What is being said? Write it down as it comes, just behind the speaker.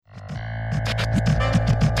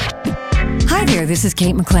Hi there, this is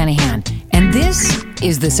Kate McClanahan, and this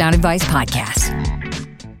is the Sound Advice Podcast.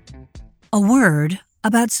 A word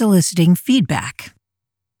about soliciting feedback.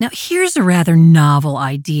 Now, here's a rather novel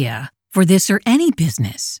idea for this or any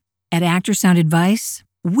business. At Actor Sound Advice,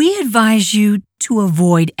 we advise you to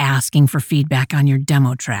avoid asking for feedback on your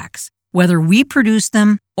demo tracks, whether we produce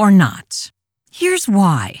them or not. Here's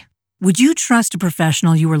why. Would you trust a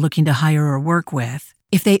professional you were looking to hire or work with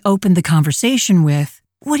if they opened the conversation with,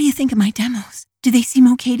 "What do you think of my demos? Do they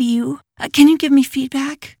seem okay to you? Can you give me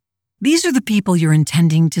feedback?" These are the people you're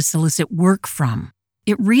intending to solicit work from.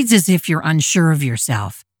 It reads as if you're unsure of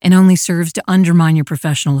yourself and only serves to undermine your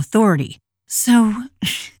professional authority. So,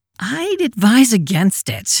 I'd advise against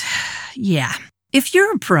it. Yeah, if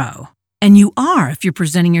you're a pro, and you are if you're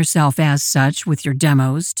presenting yourself as such with your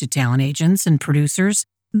demos to talent agents and producers,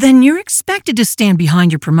 then you're expected to stand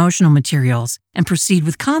behind your promotional materials and proceed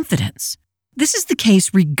with confidence. This is the case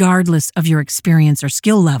regardless of your experience or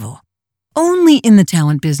skill level. Only in the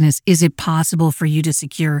talent business is it possible for you to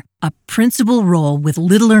secure a principal role with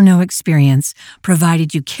little or no experience,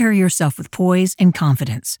 provided you carry yourself with poise and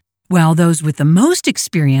confidence, while those with the most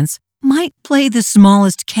experience might play the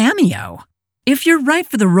smallest cameo. If you're right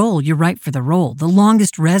for the role, you're right for the role. The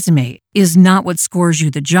longest resume is not what scores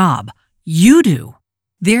you the job. You do.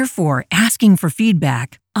 Therefore, asking for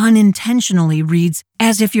feedback unintentionally reads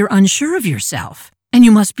as if you're unsure of yourself, and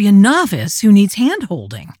you must be a novice who needs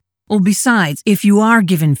hand-holding. Well, besides, if you are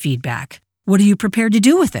given feedback, what are you prepared to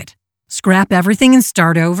do with it? Scrap everything and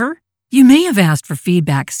start over? You may have asked for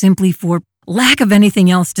feedback simply for lack of anything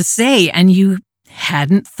else to say, and you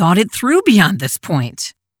hadn't thought it through beyond this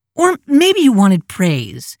point. Or maybe you wanted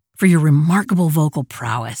praise for your remarkable vocal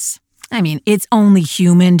prowess. I mean, it's only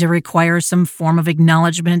human to require some form of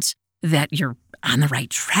acknowledgement that you're on the right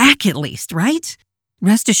track at least, right?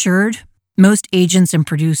 Rest assured, most agents and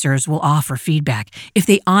producers will offer feedback if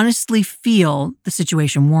they honestly feel the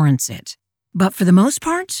situation warrants it. But for the most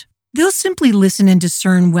part, they'll simply listen and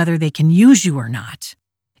discern whether they can use you or not.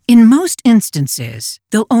 In most instances,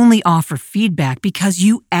 they'll only offer feedback because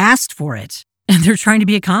you asked for it, and they're trying to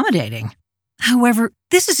be accommodating. However,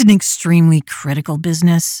 this is an extremely critical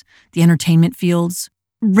business, the entertainment fields.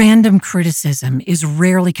 Random criticism is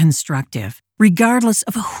rarely constructive, regardless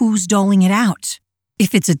of who's doling it out.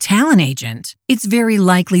 If it's a talent agent, it's very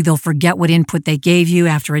likely they'll forget what input they gave you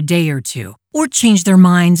after a day or two, or change their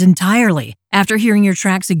minds entirely after hearing your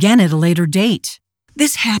tracks again at a later date.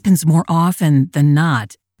 This happens more often than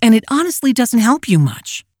not, and it honestly doesn't help you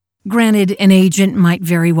much. Granted, an agent might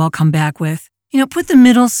very well come back with, put the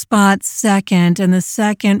middle spot second and the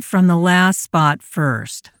second from the last spot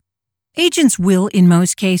first. Agents will, in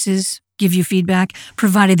most cases, give you feedback,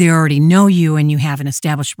 provided they already know you and you have an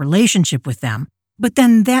established relationship with them. But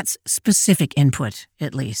then that's specific input,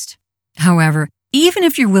 at least. However, even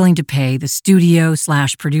if you're willing to pay the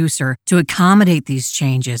studio/producer to accommodate these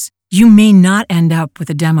changes, you may not end up with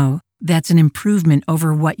a demo that's an improvement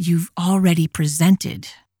over what you've already presented.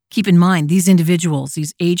 Keep in mind, these individuals,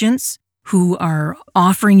 these agents who are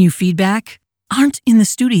offering you feedback, aren't in the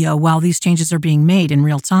studio while these changes are being made in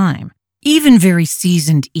real time. Even very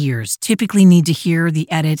seasoned ears typically need to hear the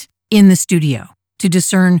edit in the studio to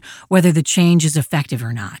discern whether the change is effective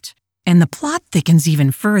or not. And the plot thickens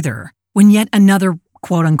even further when yet another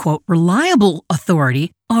quote-unquote reliable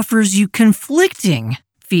authority offers you conflicting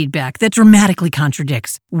feedback that dramatically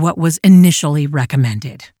contradicts what was initially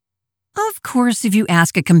recommended. Of course, if you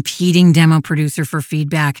ask a competing demo producer for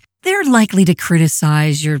feedback, they're likely to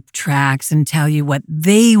criticize your tracks and tell you what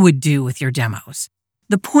they would do with your demos.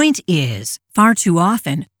 The point is, far too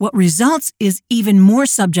often, what results is even more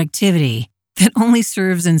subjectivity that only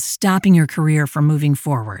serves in stopping your career from moving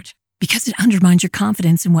forward, because it undermines your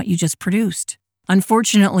confidence in what you just produced.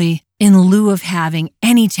 Unfortunately, in lieu of having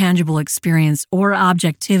any tangible experience or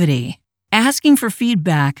objectivity, asking for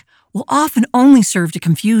feedback will often only serve to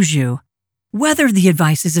confuse you, whether the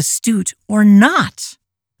advice is astute or not.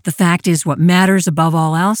 The fact is, what matters above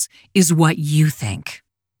all else is what you think.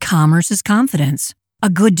 Commerce is confidence. A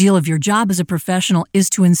good deal of your job as a professional is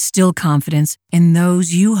to instill confidence in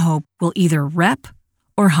those you hope will either rep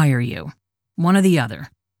or hire you, one or the other.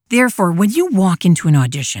 Therefore, when you walk into an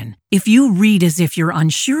audition, if you read as if you're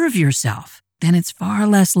unsure of yourself, then it's far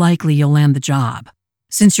less likely you'll land the job.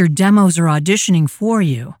 Since your demos are auditioning for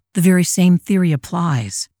you, the very same theory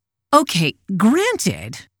applies. Okay,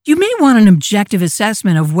 granted, you may want an objective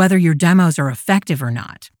assessment of whether your demos are effective or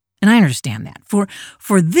not. And I understand that.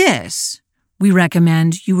 For this, we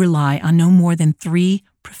recommend you rely on no more than 3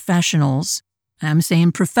 professionals, I'm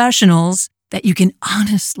saying professionals, that you can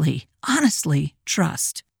honestly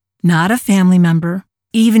trust. Not a family member,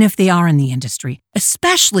 even if they are in the industry,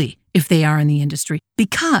 especially if they are in the industry,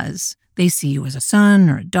 because they see you as a son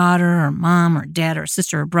or a daughter or mom or dad or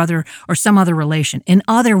sister or brother or some other relation. In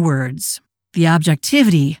other words, the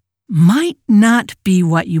objectivity might not be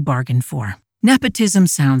what you bargained for. Nepotism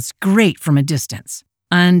sounds great from a distance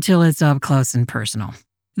until it's up close and personal.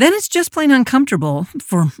 Then it's just plain uncomfortable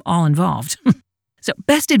for all involved. So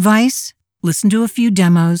best advice, listen to a few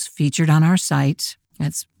demos featured on our site.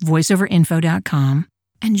 That's voiceoverinfo.com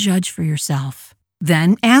and judge for yourself.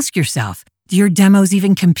 Then ask yourself, do your demos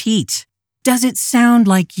even compete? Does it sound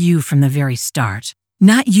like you from the very start?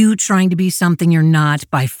 Not you trying to be something you're not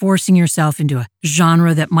by forcing yourself into a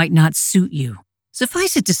genre that might not suit you.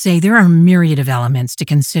 Suffice it to say, there are a myriad of elements to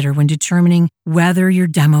consider when determining whether your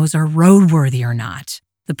demos are roadworthy or not.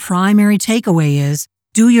 The primary takeaway is,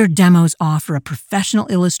 do your demos offer a professional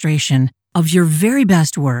illustration of your very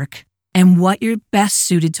best work and what you're best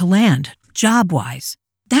suited to land, job-wise?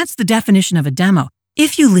 That's the definition of a demo.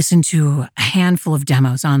 If you listen to a handful of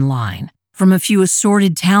demos online from a few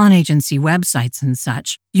assorted talent agency websites and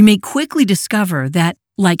such, you may quickly discover that,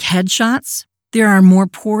 like headshots, there are more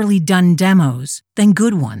poorly done demos than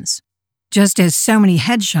good ones. Just as so many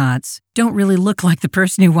headshots don't really look like the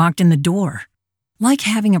person who walked in the door. Like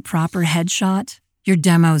having a proper headshot, your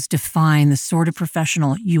demos define the sort of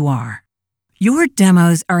professional you are. Your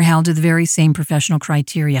demos are held to the very same professional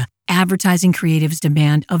criteria advertising creatives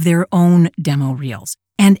demand of their own demo reels.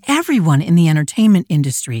 And everyone in the entertainment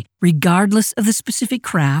industry, regardless of the specific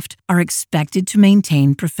craft, are expected to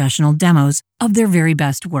maintain professional demos of their very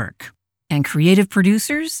best work. And creative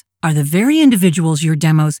producers are the very individuals your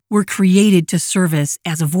demos were created to service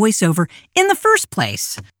as a voiceover in the first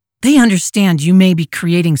place. They understand you may be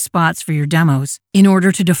creating spots for your demos in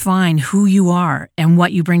order to define who you are and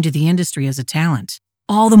what you bring to the industry as a talent.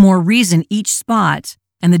 All the more reason each spot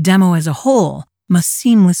and the demo as a whole must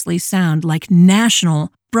seamlessly sound like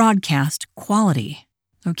national broadcast quality.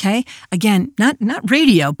 Okay? Again, not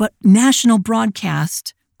radio, but national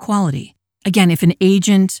broadcast quality. Again, if an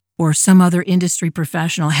agent or some other industry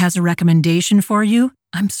professional has a recommendation for you,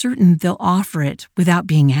 I'm certain they'll offer it without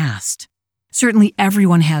being asked. Certainly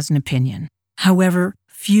everyone has an opinion. However,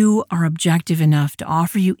 few are objective enough to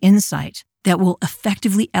offer you insight that will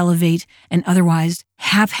effectively elevate an otherwise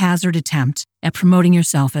haphazard attempt at promoting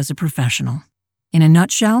yourself as a professional. In a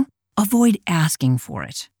nutshell, avoid asking for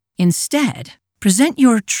it. Instead, present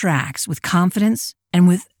your tracks with confidence and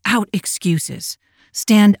without excuses.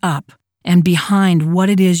 Stand up and behind what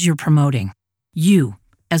it is you're promoting, you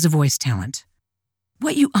as a voice talent.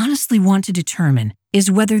 What you honestly want to determine is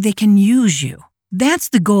whether they can use you. That's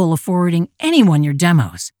the goal of forwarding anyone your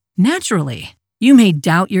demos. Naturally, you may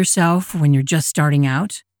doubt yourself when you're just starting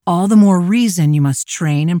out. All the more reason you must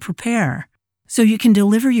train and prepare so you can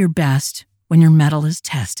deliver your best when your mettle is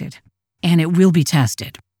tested. And it will be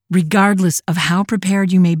tested, regardless of how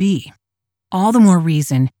prepared you may be. All the more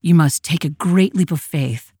reason you must take a great leap of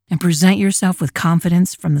faith and present yourself with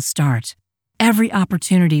confidence from the start. Every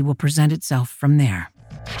opportunity will present itself from there.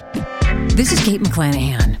 This is Kate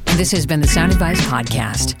McClanahan, and this has been the Sound Advice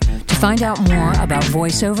Podcast. To find out more about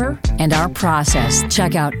voiceover and our process,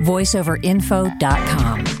 check out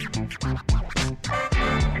voiceoverinfo.com.